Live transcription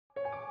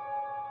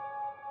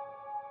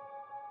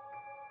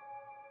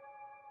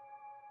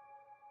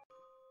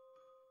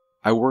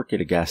I work at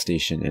a gas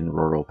station in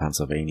rural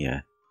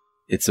Pennsylvania.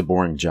 It's a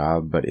boring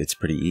job, but it's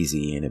pretty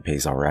easy and it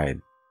pays alright.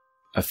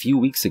 A few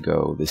weeks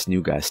ago, this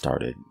new guy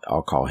started.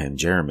 I'll call him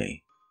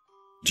Jeremy.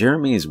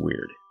 Jeremy is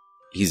weird.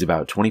 He's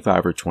about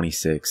 25 or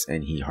 26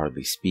 and he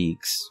hardly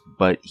speaks,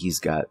 but he's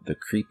got the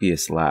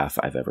creepiest laugh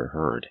I've ever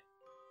heard.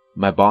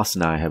 My boss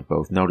and I have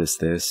both noticed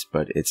this,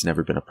 but it's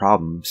never been a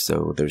problem,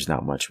 so there's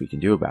not much we can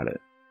do about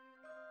it.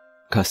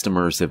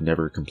 Customers have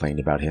never complained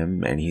about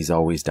him, and he's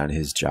always done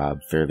his job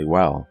fairly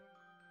well.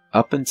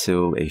 Up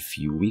until a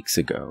few weeks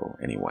ago,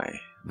 anyway.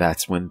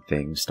 That's when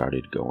things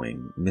started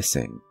going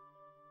missing.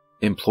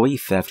 Employee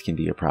theft can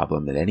be a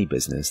problem in any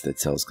business that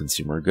sells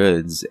consumer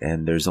goods,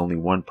 and there's only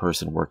one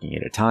person working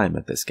at a time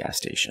at this gas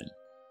station.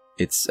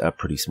 It's a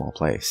pretty small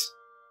place.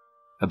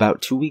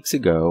 About 2 weeks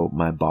ago,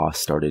 my boss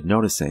started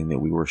noticing that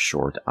we were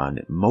short on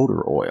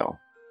motor oil.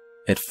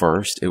 At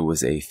first, it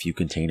was a few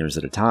containers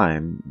at a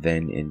time,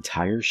 then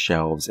entire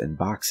shelves and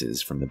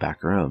boxes from the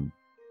back room.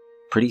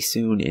 Pretty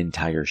soon,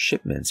 entire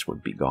shipments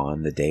would be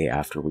gone the day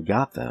after we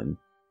got them,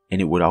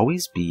 and it would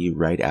always be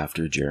right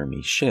after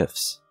Jeremy's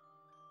shifts.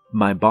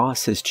 My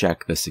boss has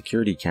checked the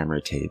security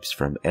camera tapes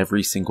from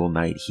every single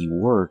night he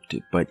worked,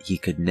 but he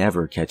could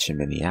never catch him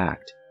in the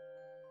act.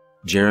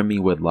 Jeremy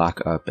would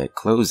lock up at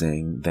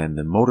closing, then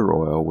the motor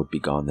oil would be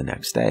gone the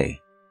next day.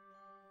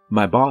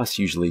 My boss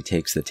usually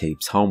takes the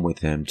tapes home with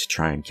him to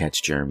try and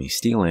catch Jeremy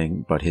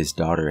stealing, but his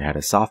daughter had a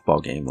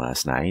softball game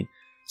last night,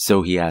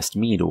 so he asked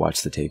me to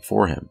watch the tape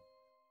for him.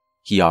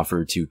 He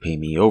offered to pay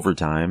me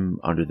overtime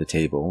under the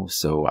table,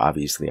 so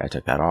obviously I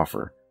took that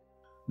offer.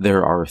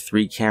 There are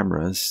 3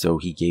 cameras, so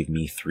he gave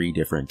me 3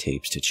 different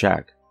tapes to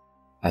check.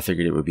 I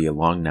figured it would be a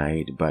long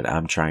night, but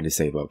I'm trying to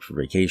save up for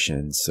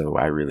vacation, so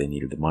I really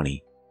needed the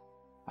money.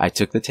 I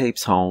took the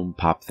tapes home,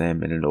 popped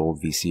them in an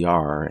old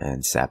VCR,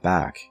 and sat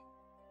back.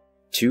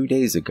 2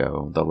 days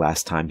ago, the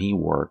last time he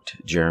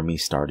worked, Jeremy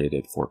started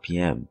at 4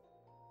 p.m.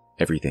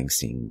 Everything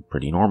seemed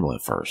pretty normal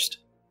at first.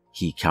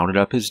 He counted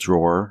up his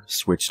drawer,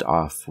 switched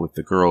off with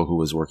the girl who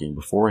was working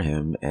before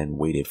him, and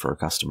waited for a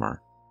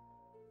customer.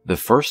 The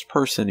first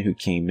person who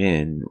came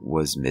in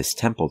was Miss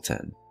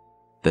Templeton.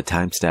 The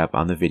timestamp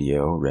on the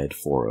video read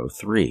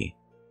 4:03,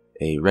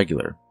 a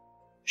regular.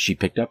 She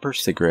picked up her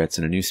cigarettes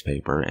and a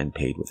newspaper and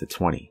paid with a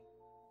 20.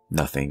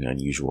 Nothing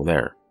unusual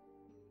there.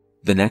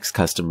 The next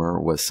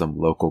customer was some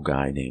local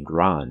guy named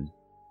Ron.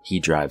 He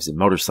drives a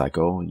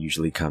motorcycle,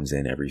 usually comes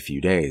in every few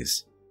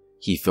days.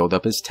 He filled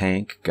up his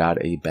tank,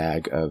 got a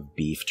bag of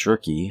beef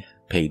jerky,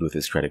 paid with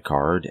his credit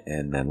card,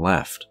 and then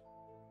left.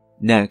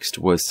 Next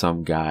was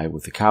some guy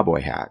with a cowboy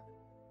hat.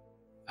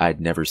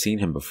 I'd never seen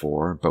him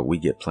before, but we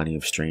get plenty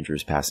of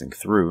strangers passing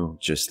through,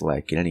 just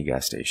like at any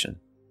gas station.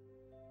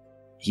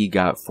 He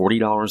got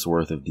 $40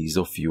 worth of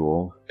diesel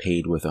fuel,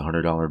 paid with a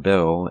 $100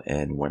 bill,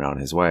 and went on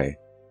his way.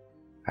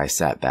 I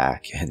sat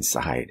back and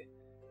sighed.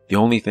 The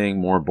only thing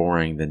more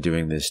boring than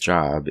doing this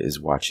job is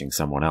watching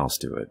someone else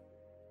do it.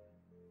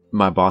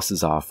 My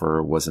boss's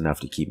offer was enough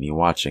to keep me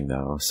watching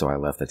though, so I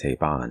left the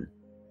tape on.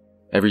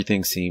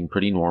 Everything seemed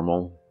pretty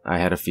normal. I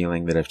had a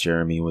feeling that if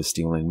Jeremy was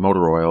stealing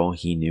motor oil,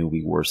 he knew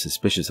we were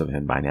suspicious of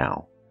him by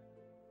now.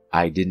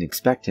 I didn't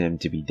expect him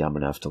to be dumb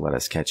enough to let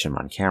us catch him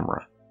on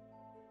camera.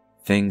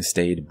 Things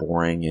stayed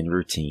boring and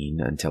routine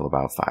until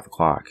about 5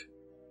 o'clock.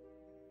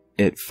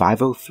 At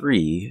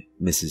 5:03,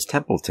 Mrs.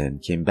 Templeton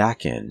came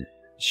back in.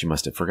 She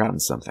must have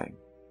forgotten something.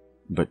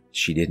 But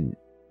she didn't.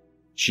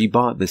 She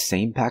bought the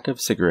same pack of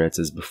cigarettes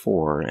as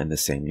before and the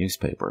same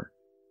newspaper.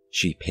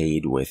 She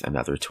paid with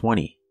another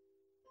 20.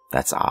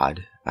 That's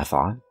odd, I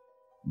thought.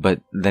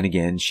 But then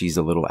again, she's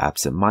a little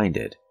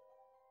absent-minded.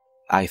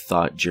 I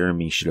thought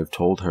Jeremy should have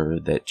told her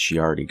that she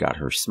already got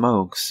her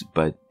smokes,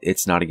 but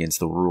it's not against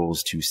the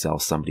rules to sell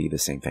somebody the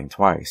same thing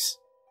twice.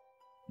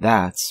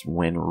 That's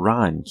when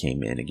Ron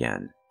came in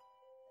again.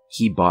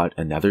 He bought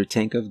another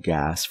tank of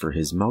gas for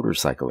his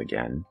motorcycle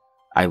again.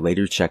 I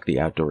later checked the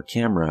outdoor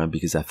camera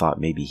because I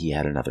thought maybe he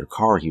had another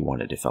car he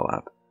wanted to fill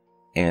up.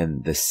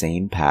 And the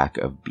same pack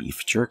of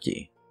beef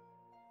jerky.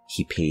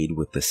 He paid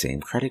with the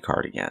same credit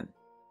card again.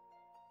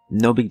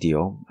 No big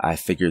deal. I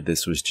figured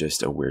this was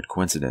just a weird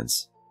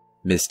coincidence.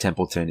 Miss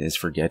Templeton is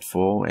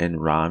forgetful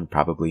and Ron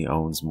probably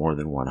owns more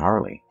than one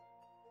Harley.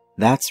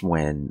 That's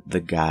when the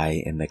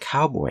guy in the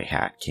cowboy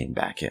hat came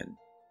back in.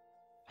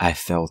 I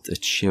felt a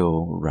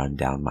chill run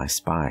down my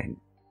spine.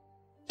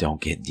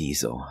 Don't get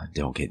diesel,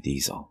 don't get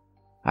diesel.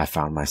 I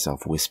found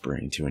myself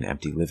whispering to an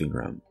empty living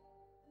room.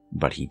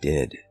 But he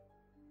did.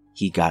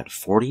 He got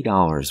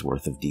 $40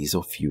 worth of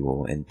diesel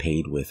fuel and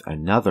paid with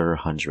another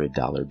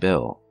 $100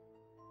 bill.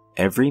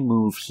 Every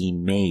move he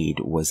made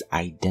was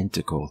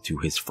identical to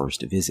his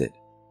first visit,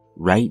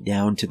 right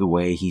down to the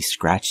way he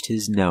scratched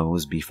his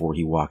nose before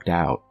he walked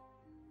out.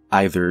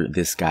 Either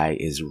this guy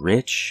is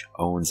rich,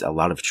 owns a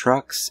lot of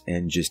trucks,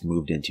 and just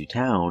moved into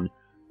town,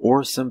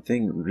 or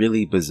something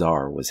really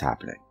bizarre was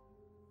happening.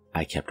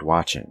 I kept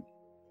watching.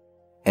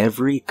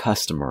 Every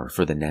customer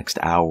for the next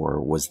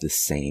hour was the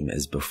same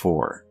as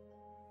before.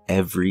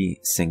 Every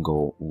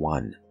single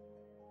one.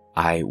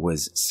 I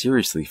was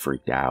seriously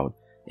freaked out,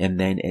 and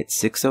then at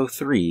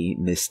 6:03,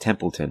 Miss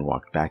Templeton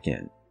walked back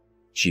in.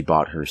 She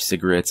bought her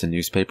cigarettes and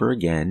newspaper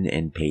again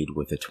and paid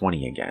with a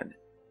 20 again.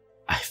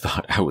 I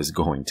thought I was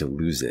going to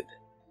lose it.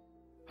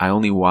 I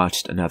only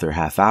watched another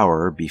half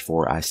hour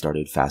before I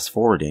started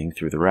fast-forwarding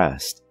through the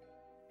rest.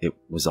 It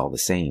was all the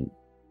same.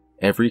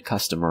 Every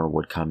customer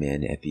would come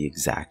in at the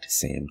exact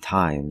same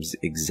times,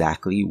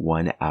 exactly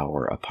 1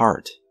 hour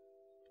apart.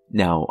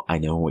 Now, I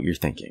know what you're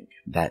thinking.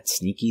 That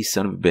sneaky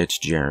son of a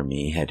bitch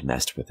Jeremy had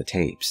messed with the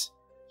tapes.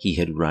 He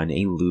had run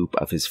a loop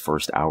of his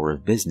first hour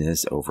of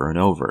business over and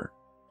over.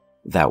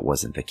 That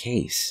wasn't the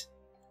case.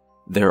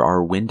 There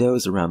are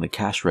windows around the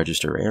cash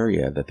register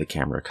area that the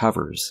camera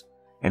covers,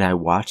 and I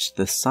watched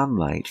the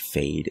sunlight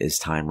fade as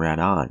time ran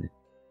on.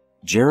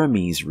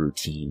 Jeremy's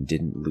routine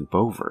didn't loop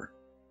over.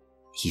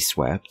 He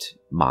swept,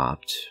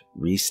 mopped,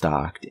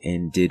 restocked,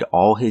 and did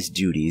all his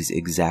duties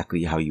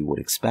exactly how you would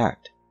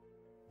expect.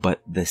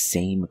 But the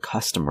same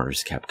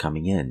customers kept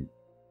coming in.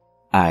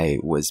 I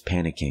was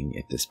panicking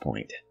at this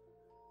point.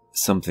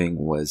 Something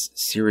was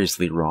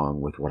seriously wrong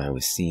with what I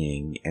was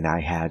seeing, and I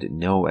had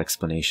no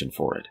explanation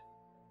for it.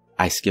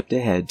 I skipped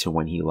ahead to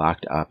when he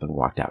locked up and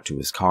walked out to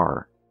his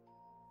car.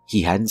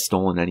 He hadn't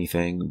stolen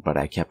anything, but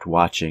I kept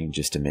watching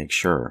just to make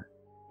sure.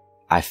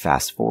 I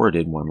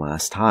fast-forwarded one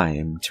last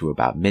time to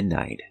about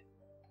midnight.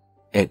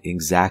 At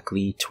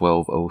exactly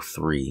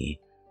 12:03,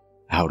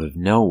 out of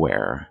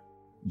nowhere,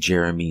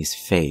 Jeremy's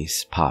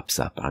face pops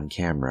up on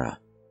camera.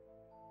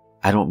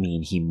 I don't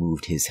mean he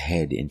moved his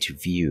head into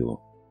view.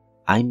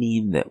 I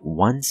mean that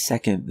 1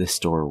 second the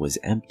store was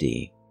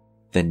empty,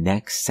 the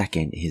next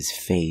second his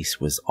face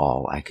was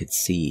all I could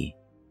see.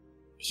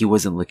 He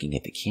wasn't looking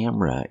at the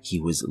camera, he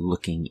was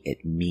looking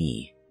at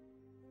me.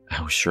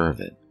 I was sure of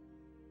it.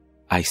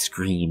 I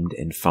screamed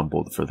and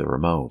fumbled for the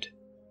remote.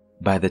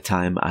 By the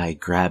time I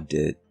grabbed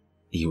it,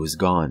 he was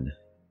gone.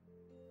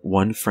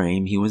 One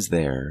frame he was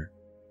there,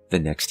 the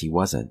next he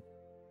wasn't.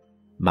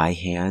 My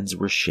hands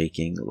were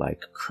shaking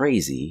like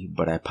crazy,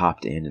 but I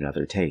popped in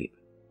another tape.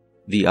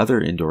 The other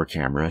indoor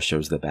camera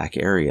shows the back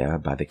area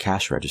by the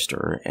cash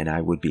register, and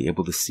I would be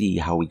able to see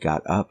how he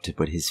got up to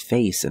put his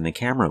face in the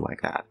camera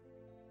like that.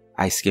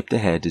 I skipped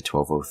ahead to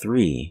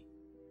 12:03,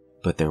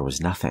 but there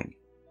was nothing.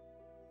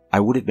 I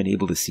would have been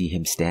able to see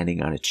him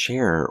standing on a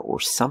chair or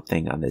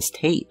something on this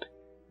tape,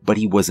 but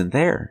he wasn't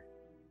there.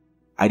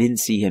 I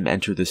didn't see him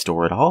enter the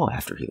store at all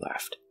after he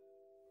left.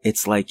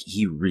 It's like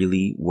he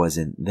really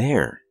wasn't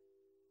there.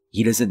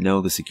 He doesn't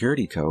know the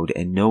security code,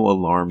 and no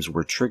alarms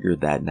were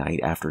triggered that night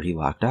after he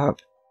locked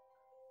up.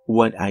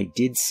 What I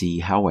did see,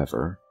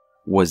 however,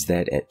 was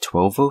that at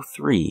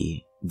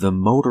 12:03, the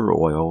motor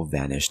oil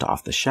vanished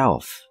off the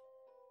shelf.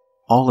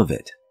 All of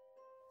it.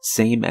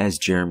 Same as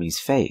Jeremy's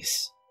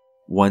face.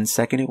 1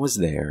 second it was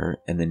there,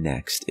 and the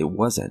next it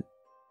wasn't.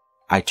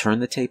 I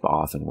turned the tape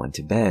off and went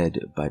to bed,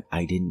 but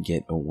I didn't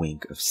get a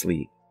wink of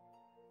sleep.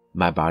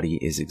 My body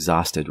is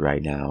exhausted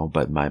right now,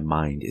 but my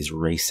mind is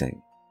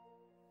racing.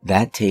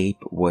 That tape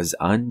was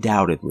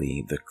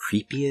undoubtedly the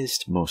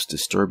creepiest, most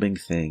disturbing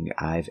thing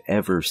I've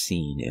ever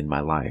seen in my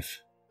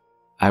life.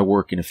 I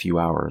work in a few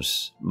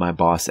hours. My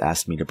boss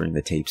asked me to bring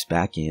the tapes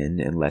back in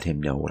and let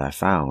him know what I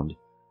found.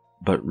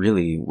 But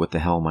really, what the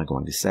hell am I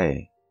going to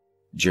say?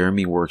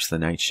 Jeremy works the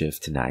night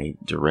shift tonight,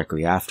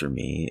 directly after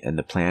me, and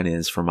the plan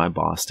is for my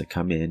boss to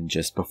come in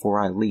just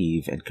before I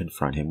leave and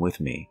confront him with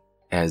me,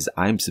 as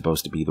I'm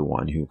supposed to be the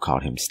one who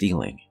caught him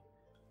stealing.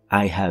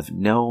 I have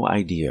no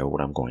idea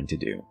what I'm going to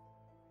do.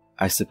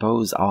 I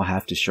suppose I'll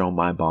have to show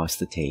my boss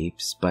the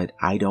tapes, but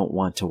I don't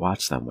want to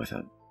watch them with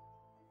him.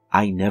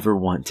 I never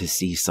want to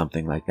see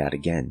something like that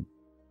again.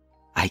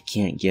 I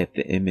can't get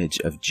the image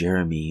of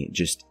Jeremy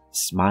just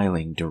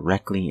smiling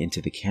directly into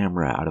the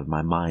camera out of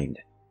my mind.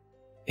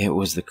 It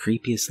was the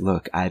creepiest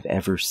look I've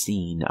ever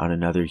seen on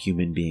another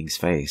human being's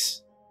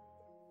face.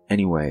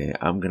 Anyway,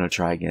 I'm gonna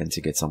try again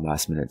to get some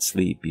last-minute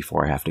sleep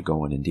before I have to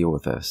go in and deal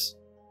with this.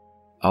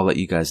 I'll let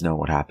you guys know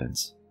what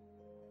happens.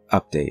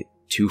 Update,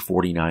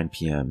 2:49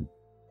 p.m.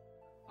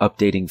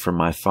 Updating from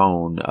my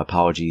phone,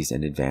 apologies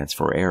in advance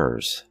for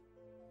errors.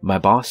 My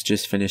boss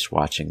just finished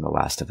watching the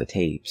last of the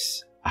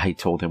tapes. I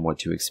told him what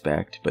to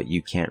expect, but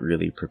you can't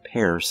really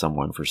prepare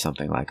someone for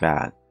something like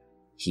that.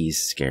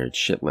 He's scared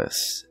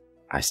shitless.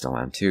 I still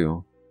am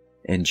too.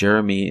 And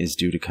Jeremy is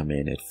due to come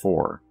in at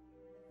 4.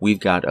 We've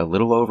got a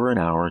little over an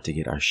hour to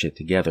get our shit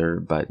together,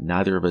 but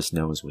neither of us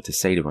knows what to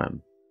say to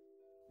him.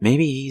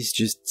 Maybe he's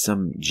just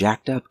some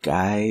jacked up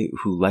guy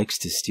who likes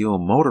to steal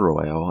motor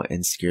oil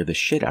and scare the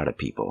shit out of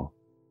people.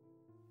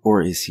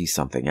 Or is he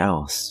something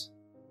else?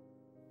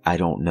 I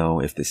don't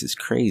know if this is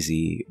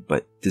crazy,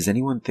 but does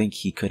anyone think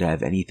he could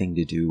have anything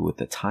to do with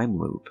the time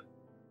loop?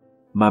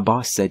 My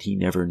boss said he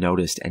never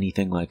noticed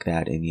anything like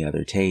that in the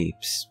other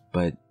tapes,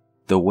 but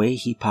the way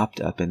he popped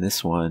up in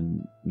this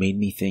one made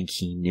me think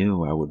he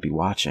knew I would be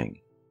watching.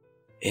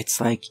 It's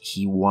like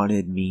he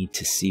wanted me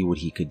to see what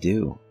he could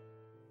do.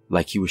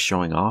 Like he was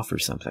showing off or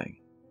something.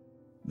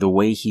 The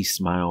way he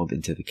smiled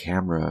into the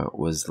camera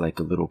was like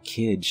a little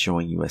kid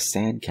showing you a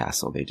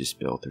sandcastle they just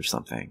built or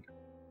something.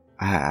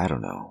 I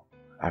don't know.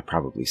 I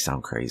probably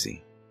sound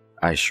crazy.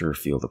 I sure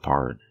feel the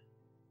part.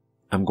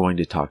 I'm going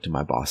to talk to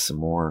my boss some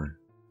more.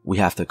 We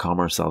have to calm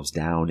ourselves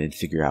down and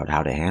figure out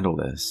how to handle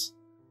this.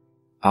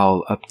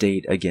 I'll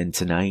update again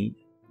tonight,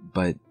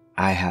 but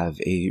I have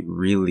a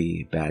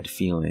really bad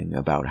feeling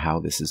about how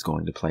this is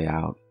going to play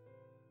out.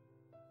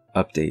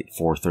 Update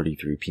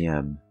 4:33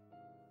 p.m.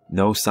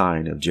 No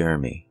sign of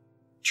Jeremy.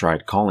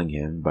 Tried calling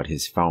him, but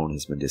his phone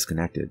has been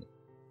disconnected.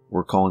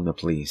 We're calling the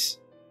police.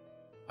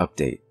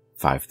 Update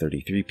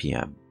 5:33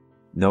 p.m.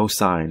 No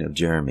sign of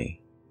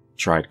Jeremy.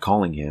 Tried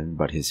calling him,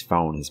 but his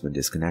phone has been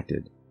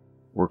disconnected.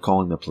 We're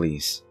calling the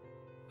police.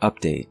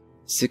 Update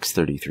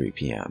 6:33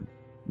 p.m.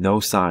 No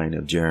sign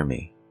of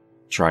Jeremy.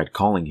 Tried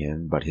calling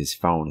him, but his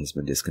phone has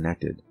been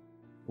disconnected.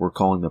 We're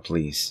calling the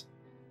police.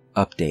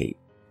 Update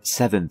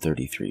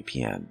 7:33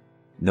 p.m.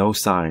 No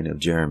sign of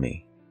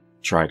Jeremy.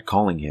 Tried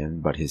calling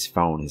him, but his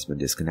phone has been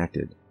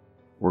disconnected.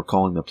 We're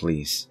calling the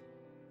police.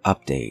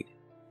 Update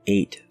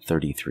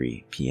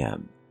 8:33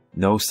 p.m.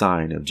 No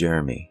sign of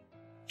Jeremy.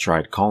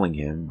 Tried calling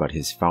him, but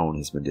his phone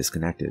has been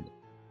disconnected.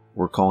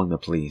 We're calling the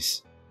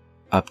police.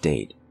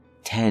 Update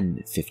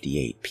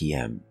 10:58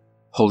 p.m.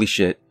 Holy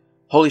shit.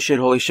 Holy shit,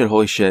 holy shit,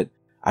 holy shit.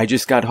 I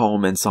just got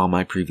home and saw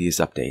my previous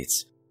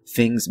updates.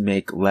 Things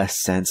make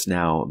less sense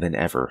now than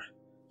ever.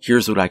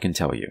 Here's what I can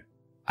tell you.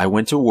 I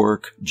went to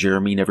work,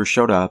 Jeremy never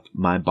showed up,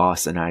 my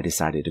boss and I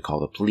decided to call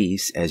the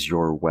police, as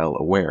you're well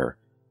aware.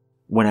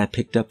 When I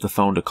picked up the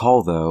phone to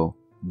call though,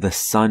 the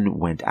sun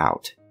went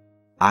out.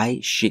 I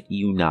shit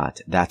you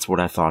not, that's what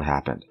I thought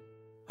happened.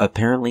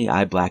 Apparently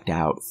I blacked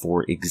out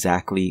for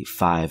exactly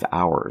 5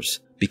 hours,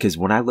 because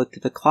when I looked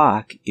at the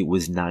clock, it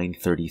was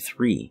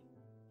 9:33.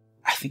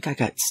 I think I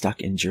got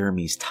stuck in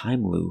Jeremy's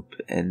time loop,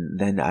 and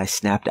then I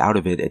snapped out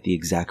of it at the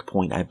exact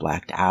point I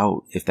blacked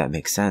out, if that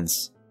makes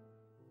sense.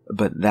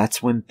 But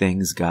that's when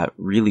things got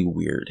really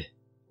weird.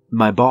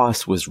 My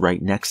boss was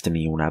right next to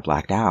me when I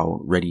blacked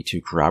out, ready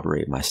to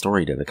corroborate my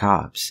story to the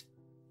cops.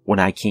 When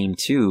I came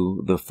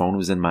to, the phone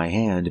was in my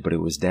hand, but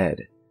it was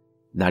dead.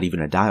 Not even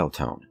a dial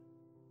tone.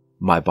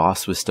 My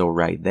boss was still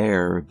right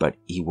there, but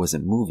he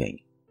wasn't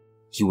moving.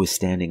 He was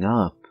standing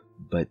up,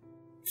 but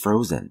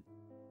frozen.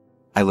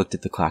 I looked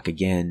at the clock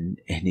again,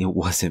 and it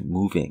wasn't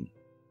moving.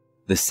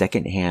 The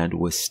second hand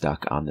was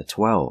stuck on the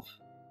 12.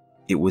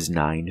 It was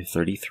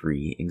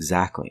 9:33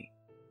 exactly.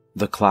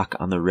 The clock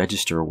on the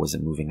register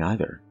wasn't moving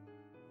either.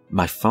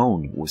 My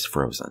phone was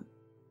frozen.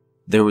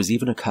 There was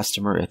even a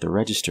customer at the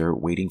register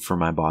waiting for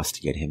my boss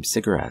to get him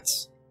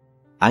cigarettes.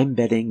 I'm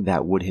betting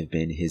that would have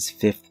been his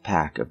 5th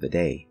pack of the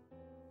day.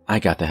 I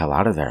got the hell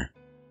out of there.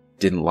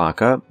 Didn't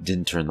lock up,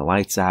 didn't turn the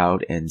lights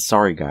out, and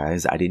sorry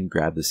guys, I didn't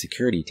grab the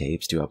security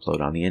tapes to upload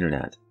on the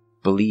internet.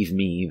 Believe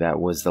me, that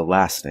was the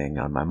last thing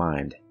on my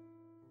mind.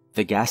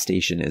 The gas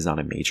station is on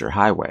a major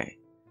highway,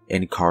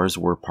 and cars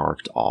were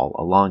parked all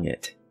along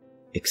it.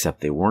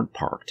 Except they weren't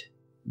parked.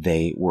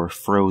 They were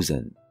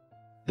frozen.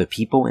 The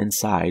people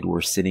inside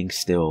were sitting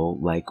still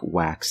like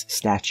wax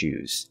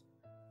statues.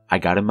 I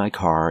got in my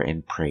car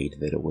and prayed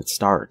that it would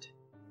start.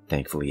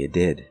 Thankfully it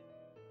did.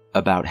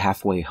 About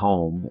halfway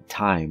home,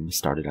 time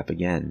started up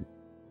again.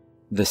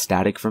 The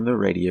static from the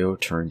radio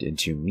turned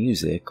into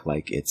music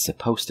like it's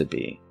supposed to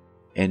be,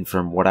 and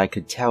from what I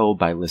could tell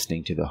by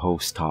listening to the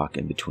host talk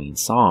in between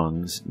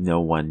songs, no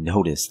one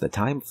noticed the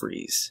time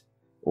freeze,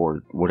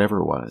 or whatever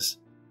it was.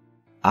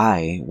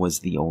 I was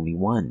the only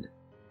one.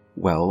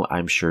 Well,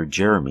 I'm sure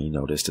Jeremy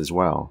noticed as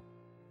well.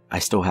 I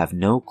still have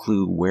no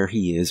clue where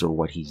he is or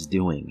what he's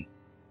doing.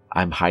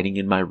 I'm hiding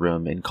in my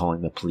room and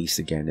calling the police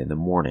again in the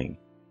morning.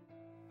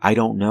 I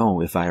don't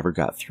know if I ever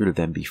got through to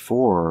them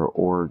before,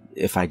 or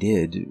if I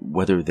did,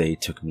 whether they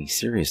took me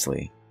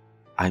seriously.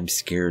 I'm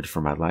scared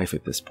for my life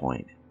at this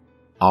point.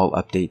 I'll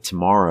update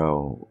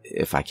tomorrow,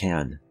 if I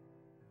can.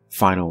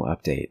 Final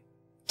update,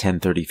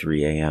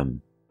 10:33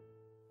 a.m.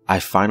 I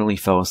finally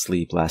fell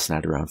asleep last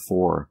night around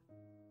 4.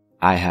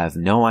 I have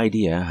no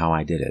idea how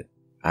I did it.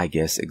 I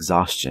guess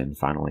exhaustion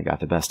finally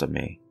got the best of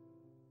me.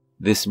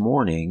 This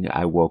morning,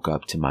 I woke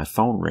up to my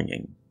phone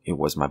ringing. It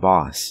was my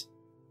boss.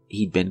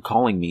 He'd been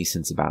calling me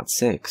since about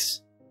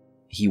 6.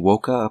 He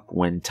woke up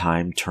when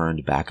time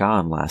turned back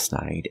on last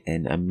night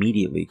and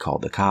immediately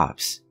called the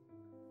cops.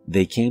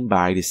 They came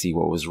by to see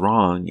what was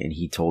wrong and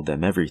he told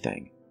them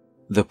everything.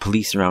 The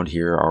police around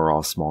here are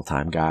all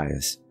small-time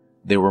guys.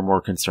 They were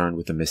more concerned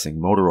with the missing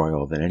motor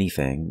oil than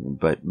anything,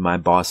 but my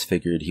boss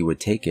figured he would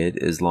take it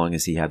as long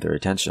as he had their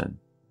attention.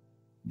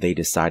 They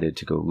decided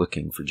to go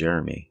looking for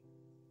Jeremy.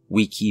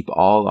 We keep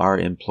all our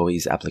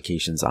employees'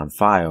 applications on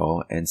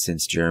file, and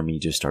since Jeremy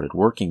just started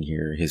working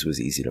here, his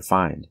was easy to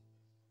find.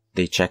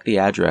 They checked the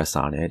address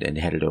on it and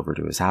headed over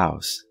to his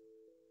house.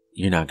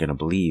 You're not going to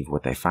believe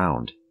what they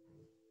found.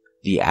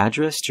 The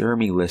address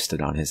Jeremy listed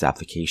on his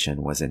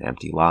application was an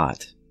empty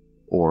lot,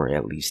 or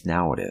at least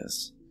now it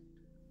is.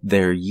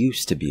 There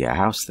used to be a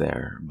house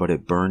there, but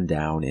it burned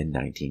down in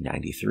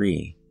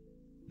 1993.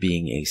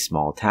 Being a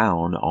small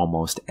town,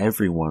 almost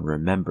everyone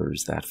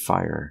remembers that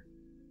fire.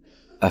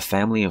 A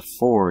family of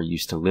 4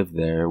 used to live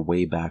there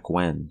way back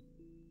when.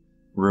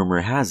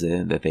 Rumor has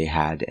it that they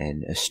had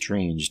an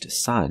estranged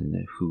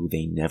son who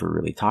they never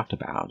really talked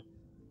about.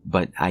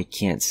 but I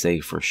can't say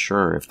for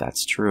sure if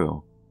that's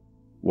true.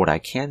 What I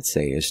can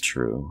say is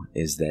true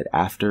is that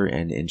after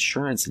an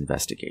insurance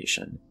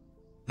investigation,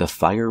 the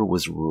fire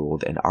was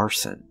ruled an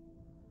arson.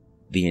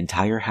 The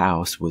entire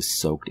house was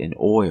soaked in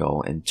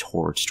oil and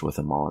torched with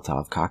a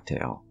Molotov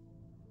cocktail.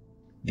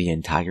 The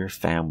entire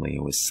family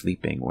was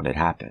sleeping when it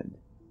happened.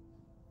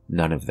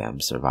 None of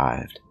them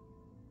survived.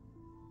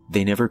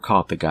 They never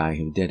caught the guy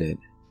who did it.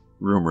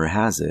 Rumor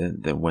has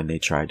it that when they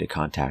tried to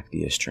contact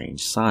the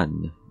estranged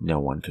son, no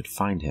one could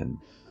find him.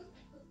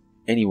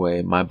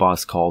 Anyway, my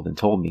boss called and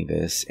told me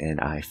this, and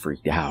I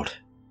freaked out.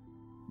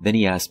 Then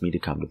he asked me to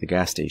come to the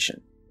gas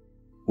station.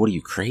 "What are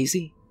you,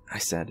 crazy?" I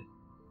said.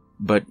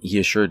 But he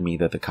assured me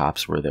that the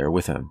cops were there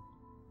with him.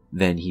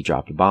 Then he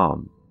dropped a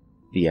bomb.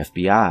 The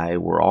FBI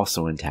were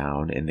also in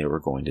town and they were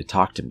going to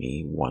talk to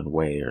me one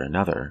way or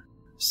another,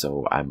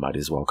 so I might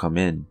as well come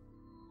in.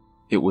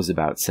 It was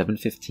about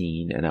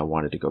 7:15 and I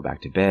wanted to go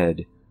back to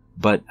bed,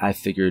 but I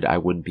figured I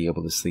wouldn't be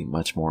able to sleep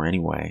much more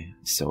anyway,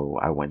 so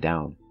I went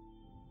down.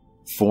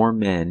 4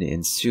 men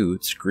in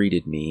suits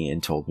greeted me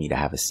and told me to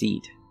have a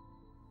seat.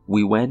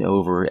 We went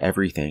over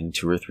everything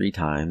 2 or 3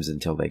 times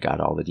until they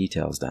got all the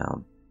details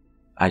down.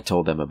 I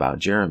told them about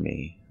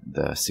Jeremy,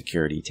 the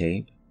security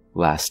tape,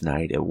 last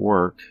night at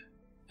work,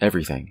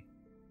 everything.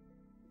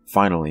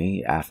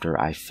 Finally, after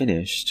I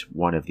finished,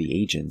 one of the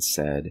agents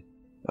said,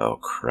 "Oh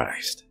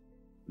Christ,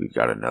 we've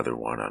got another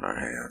one on our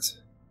hands."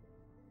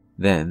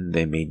 Then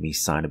they made me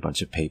sign a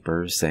bunch of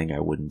papers saying I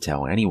wouldn't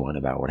tell anyone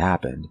about what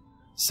happened,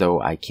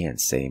 so I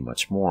can't say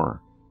much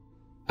more.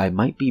 I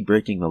might be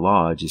breaking the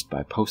law just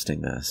by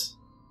posting this.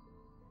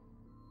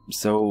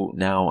 So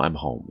now I'm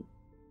home.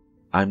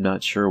 I'm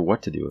not sure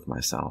what to do with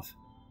myself.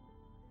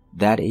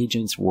 That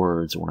agent's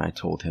words when I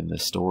told him the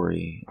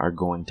story are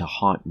going to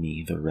haunt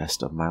me the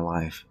rest of my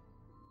life.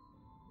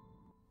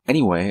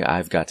 Anyway,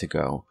 I've got to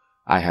go.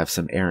 I have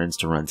some errands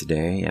to run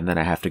today, and then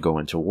I have to go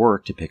into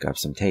work to pick up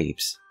some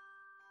tapes.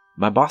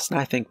 My boss and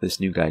I think this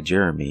new guy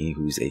Jeremy,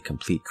 who's a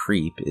complete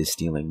creep, is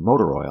stealing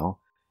motor oil,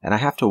 and I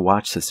have to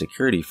watch the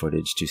security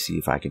footage to see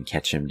if I can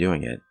catch him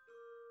doing it.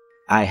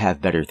 I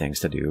have better things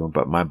to do,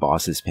 but my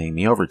boss is paying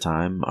me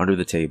overtime, under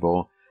the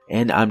table,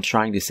 and I'm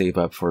trying to save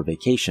up for a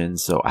vacation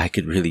so I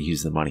could really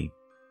use the money.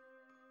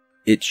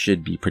 It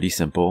should be pretty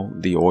simple.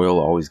 The oil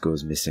always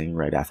goes missing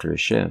right after his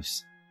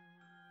shifts.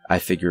 I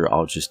figure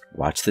I'll just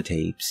watch the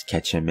tapes,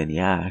 catch him in the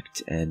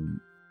act, and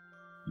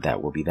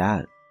that will be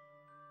that.